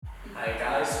Hi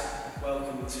guys,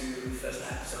 welcome to the first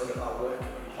episode of our Working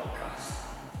podcast.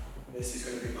 This is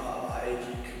going to be part of our AG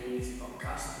community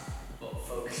podcast, but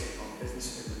focusing on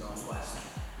businesses in the Northwest,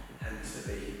 hence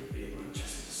the B being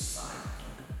Manchester's side.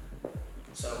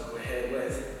 So we're here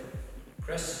with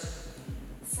Chris,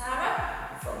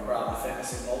 Sarah from Brahma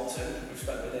Fitness in Bolton. We've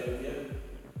spent the day with you,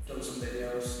 done some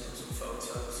videos, done some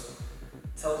photos.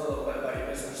 Tell us a little bit about your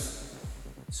business.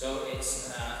 so it's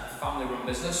a family-run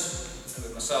business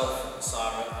with myself,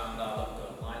 Sarah, and our little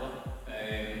girl Lila.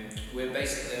 We're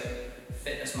basically a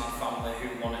fitness mad family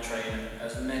who want to train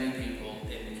as many people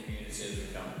in the community as we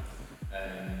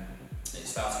can. It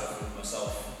started off with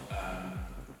myself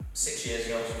 6 years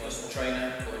ago as a personal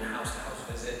trainer, going house-to-house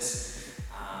visits,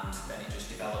 and then it just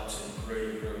developed and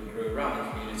grew around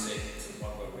the community to the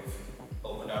point where we've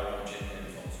opened our own gym here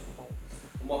in Bolton.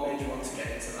 And what made you want to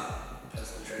get into that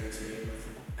personal training to begin with?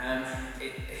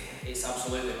 It's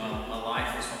absolutely my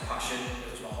life, it's my passion,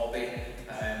 it was my hobby.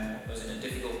 I was in a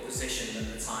difficult position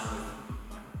at the time with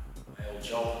my old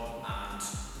job, and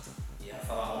I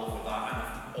fell out of love with that, and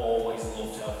I've always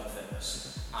loved health and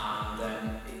fitness. And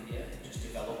then it just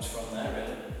developed from there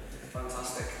really.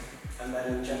 Fantastic. And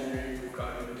then in January we've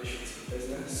got a new addition to the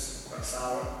business, we've got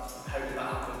Sarah. How did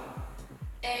that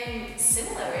happen?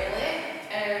 similar really,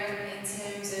 in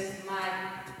terms of my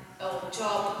old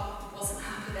job, wasn't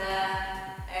happy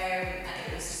there, and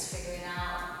it was just figuring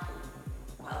out,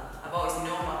 well, I've always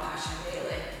known my passion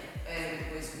really,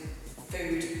 was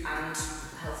food and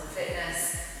health and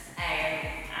fitness,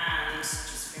 and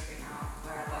just figuring out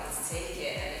where I wanted to take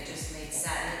it, and it just made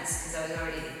sense because I was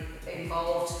already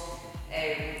involved to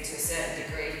a certain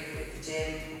degree with the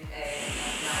gym,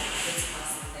 like kids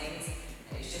class and things,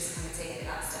 and it's just kind of taking it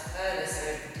that step further. So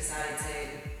I decided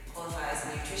to qualify as a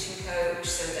nutrition coach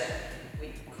so that we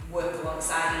could work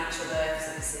alongside each other, because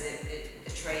obviously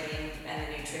the training and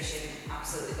the nutrition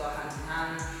absolutely go hand in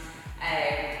hand.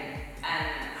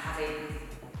 And having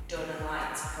done and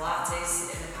liked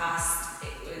Pilates in the past,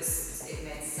 it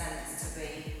made sense to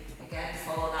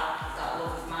follow that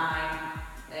love of mine,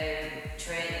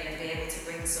 training, and be able to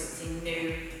bring something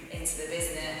new into the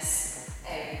business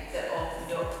that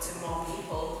opened up to more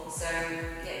people. So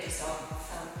it just all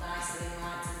felt nicely in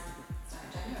line to start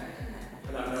January, didn't it?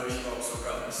 And I know you've also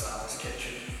got the Sarah's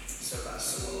Kitchen, so that's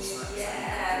some little snacks.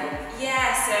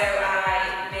 So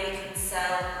I make and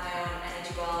sell my own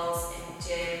energy balls in the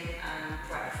gym and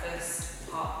breakfast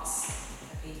pots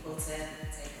for people to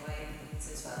take away and things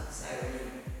as well. So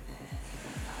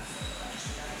that's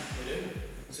We do.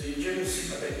 So your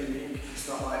gym's a bit unique. It's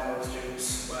not like most gyms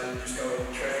where you just go in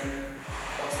and train.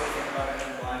 What's different about it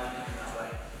and why do you think that way?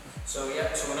 So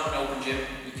we're not an open gym.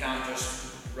 You can't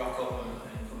just rock up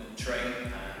and come and train.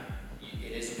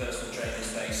 It is a personal training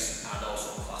space and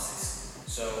also classes.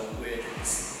 So we're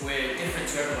different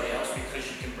to everybody else because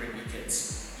you can bring your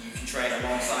kids. You can train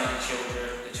alongside your children.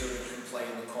 The children can play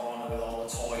in the corner with all the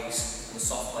toys and the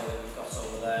soft play that we've got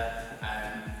over there.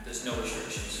 There's no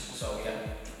restrictions. So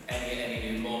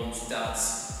any new mums,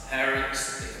 dads,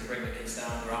 parents, they can bring the kids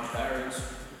down. Grandparents.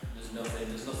 There's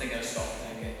nothing going to stop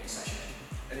them getting your session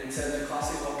in. And in terms of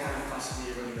classes, what kind of classes are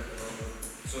you running at the moment?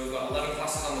 So we've got 11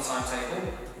 classes on the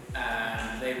timetable,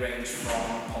 and they range from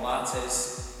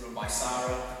Pilates, run by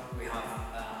Sarah. We have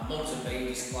a mums and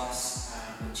babies class,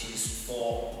 which is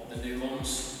for the new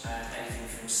mums, anything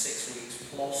from 6 weeks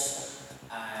plus,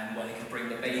 where they can bring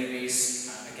the babies,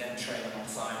 again train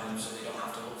alongside them so they don't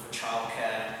have to look for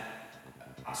childcare.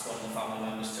 Ask one of the family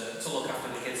members to look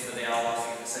after the kids for the hour whilst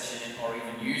they get the session in, or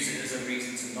even use it as a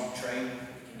reason to not train.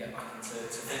 You can get back into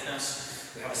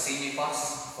fitness. We have a senior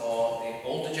class for the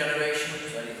older generation,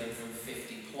 so anything from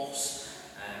 50 plus,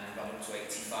 we've got up to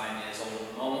 85 years old at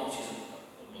the moment, which is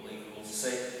unbelievable to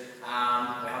see.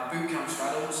 We have boot camps for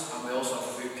adults, and we also have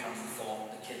a boot camp for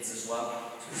the kids as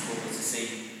well. So it's lovely to see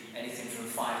anything from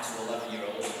 5 to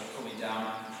 11-year-olds coming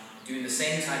down, doing the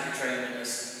same type of training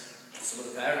as some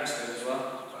of the parents do as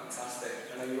well. Fantastic.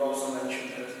 And then you also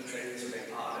mentioned personal training is a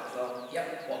big part of it as well.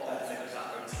 Yep. What benefit does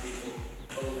that bring to people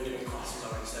over doing classes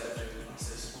or instead of doing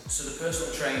classes? So the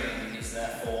personal training is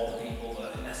there for the people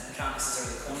that can't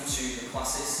necessarily come to the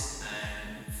classes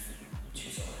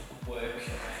due to work,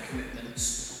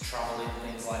 commitments, travelling,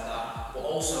 things like that. But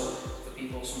also for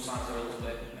people sometimes they're a little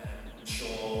bit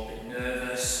unsure, a bit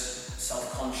nervous,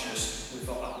 self-conscious. We've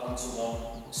got that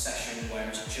one-to-one session where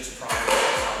it's just private,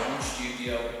 it's our own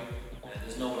studio.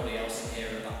 There's nobody else in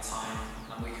here at that time,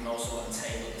 and we can also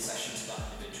tailor the session to that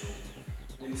individual.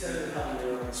 In terms of having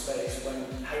your own space,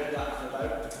 how did that come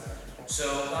about? So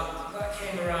that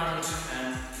came around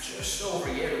just over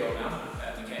a year ago now.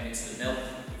 We came into the mill.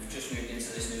 We've just moved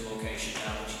into this new location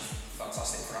now, which is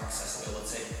fantastic for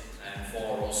accessibility.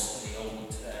 For us, the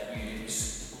old unit was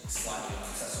slightly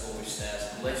inaccessible with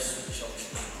stairs and lifts, which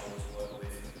obviously doesn't always work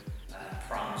with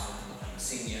prams and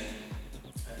senior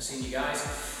guys.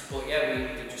 But yeah,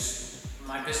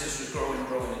 my business was growing.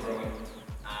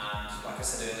 And like I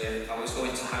said earlier, I was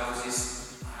going to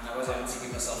houses and I was having to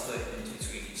give myself 30 minutes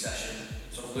between each session.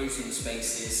 So I was losing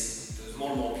spaces, there was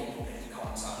more and more people getting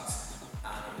contact,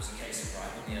 and it was a case of,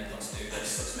 right, in the end, let's do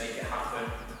this, let's make it happen,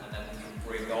 and then we can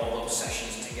bring all those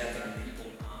sessions together and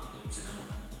people aren't losing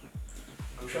out.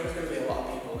 I'm sure there's going to be a lot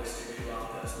of people listening who are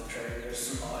personal trainers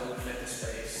or in the fitness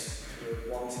space who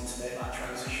are wanting to make that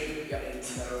transition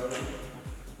into their own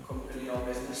company or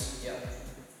business. Yeah.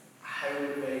 How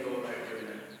would they go about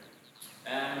doing it?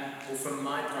 Well, from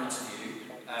my point of view,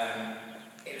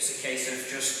 it was a case of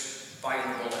just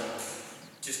biting the bullet,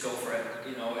 just go for it.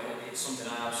 You know, it's something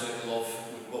I absolutely love.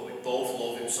 What we both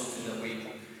love. It was something that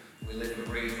we live and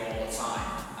breathe all the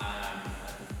time. And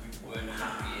we weren't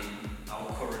happy in our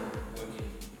current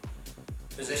working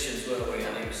positions, were we?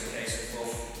 And it was a case of, well,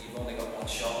 you've only got one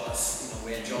shot.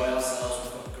 We enjoy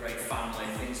ourselves. We've got a great family.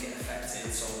 Things get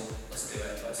affected, so let's do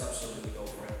it. Let's absolutely go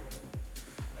for it.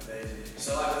 Amazing.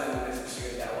 So like with any business, you're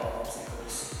going to get a lot of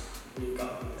obstacles. We've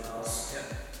got emails.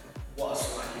 Yeah. What are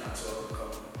some that you've had to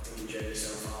overcome in your journey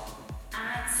so far?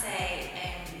 I'd say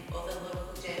other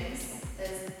local gyms.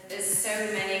 There's so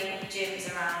many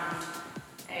gyms around.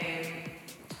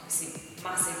 Obviously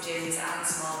massive gyms and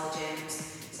smaller gyms.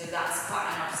 So that's quite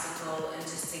an obstacle, and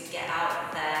just to get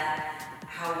out there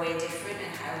how we're different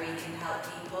and how we can help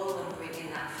people and bring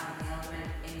in that family element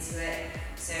into it.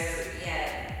 So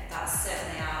yeah, that's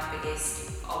certainly our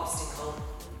biggest obstacle,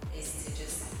 is to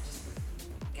just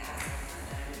get out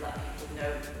there and let people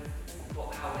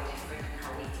know how we're different and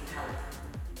how we can help.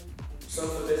 So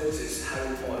for businesses, how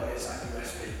important is that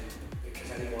USP?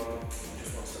 Because anyone who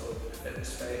just wants to open a fitness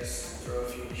space, throw a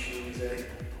few machines in,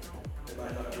 they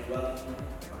might not do well,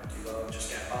 they might do well and just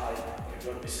get by, but it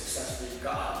won't be successful. You've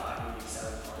got to have that unique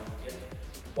selling point. Yeah.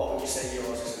 What would you say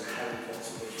yours is, and how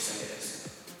important would you say it is?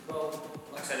 Well,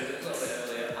 like I said a little bit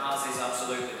earlier, ours is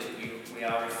absolutely that we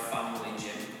are a family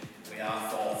gym. We are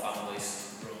for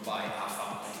families, run by our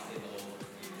family in the local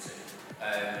community.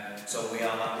 So we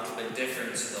are that little bit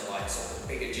different to the likes of the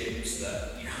bigger gyms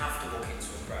that you have to book into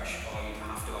a crash or you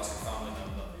have to ask a family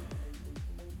member.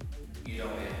 You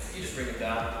don't get it. You just bring them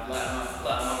down, let them have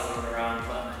a run around,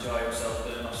 let them enjoy themselves,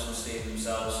 burn off some steam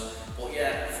themselves. But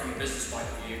yeah, from a business point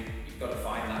of view, you've got to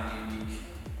find that unique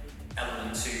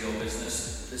element to your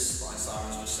business. This, like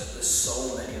Simon's just said, there's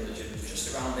so many other gyms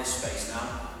just around this space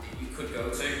now that you could go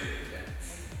to. Yeah.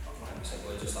 Like we said,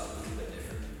 we're just that little bit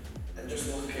different. And just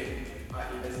looking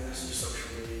at your business, your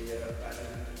social media,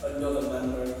 and another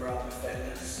member of Brahma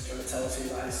Fitness. Do you want to tell us who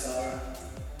that is, Sarah?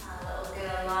 Our little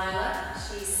girl Lila,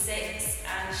 she's 6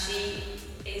 and she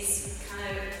is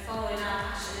kind of following our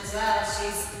passion as well.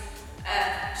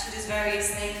 She does various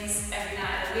things every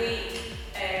night of the week,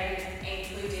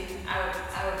 including our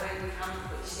boot camp,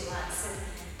 which she likes to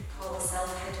call herself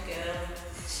head girl.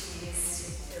 She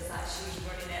feels like she's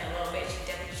running it a little bit. She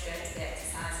demonstrates the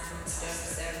exercises and stuff.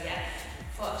 So yeah,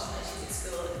 fortunately she's at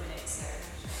school at the minute, so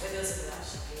with us for that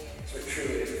she'll be So it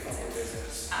truly is a family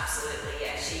business. absolutely,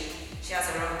 yeah. She has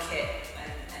her own kit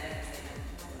and everything,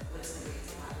 and lives and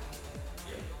breathes in that.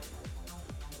 Yeah.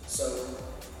 So,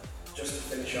 just to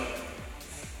finish up,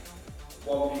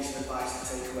 one piece of advice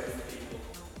to take away from people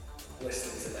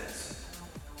listening to this.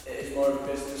 It is more of a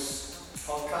business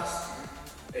podcast.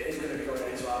 It is going to be going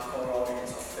into our core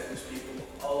audience of fitness people,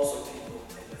 but also people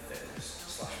in the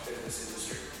fitness/business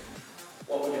industry.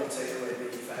 What would your takeaway be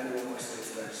for anyone listening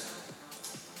to this?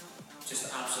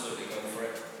 Just absolutely go for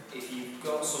it. If you've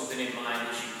got something in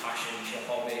mind, it's your passion, it's your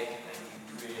hobby, and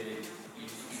you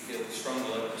feel strong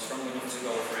enough to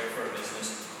go for it for a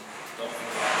business, don't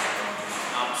think about it wrong,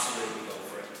 just absolutely go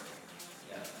for it.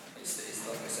 Yeah, it's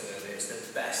like I said earlier, it's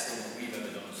the best thing that we've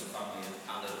ever done as a family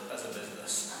and as a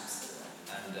business. Absolutely.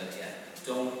 And yeah,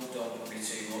 don't worry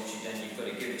too much. Then you've got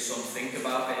to give it some think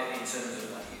about it in terms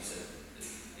of, like you said,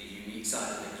 the unique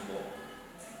side of things, but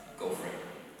go for it.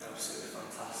 Absolutely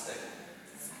fantastic.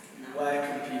 Where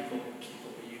can people keep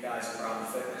up with you guys at Brahma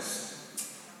Fitness?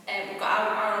 We've got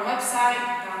our own website,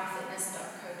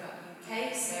 brahmafitness.co.uk,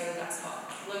 so that's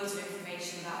got loads of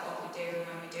information about what we do and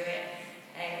when we do it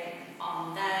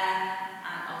on there,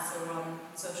 and also we're on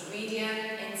social media,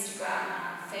 Instagram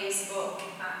and Facebook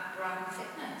at Brahma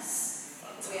Fitness.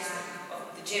 We are,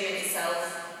 the gym in itself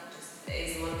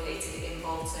is located in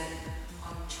Bolton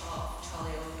on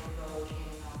Charlie Oaken Road in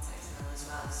North Exmouth as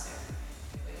well, so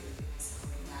it's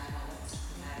coming there, I want to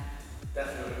come there.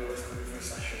 Definitely worth coming for a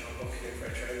session or booking in for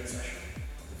a training session.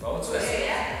 Look forward to it.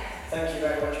 Yeah. Thank you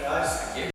very much, guys. Thank you.